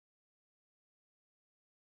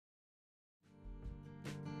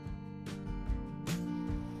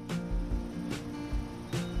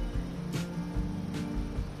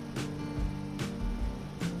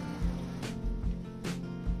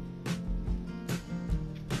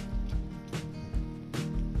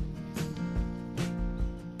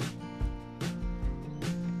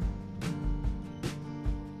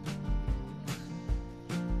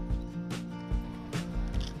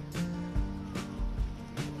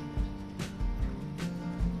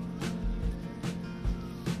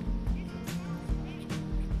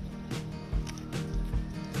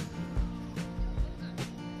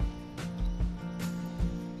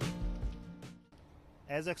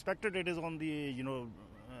as expected, it is on the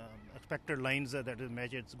expected lines that the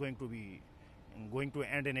match is going to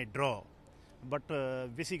end in a draw. But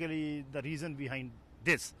basically, the reason behind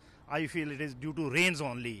this, I feel it is due to rains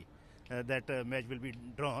only that match will be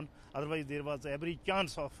drawn. Otherwise, there was every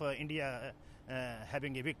chance of India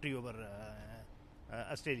having a victory over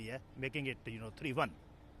Australia, making it 3-1.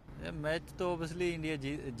 Match तो obviously India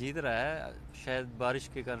जीत रहा है, शायद बारिश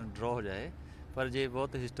के कारण draw हो जाए, पर ये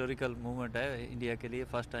बहुत हिस्टोरिकल मूवमेंट है इंडिया के लिए।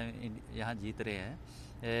 फर्स्ट टाइम यहाँ जीत रहे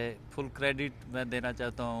हैं। फुल क्रेडिट मैं देना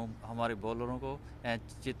चाहता हूँ हमारे बॉलरों को एंड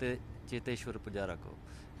चेतेश्वर पुजारा को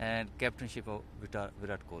and captainship of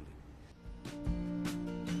Virat Kohli.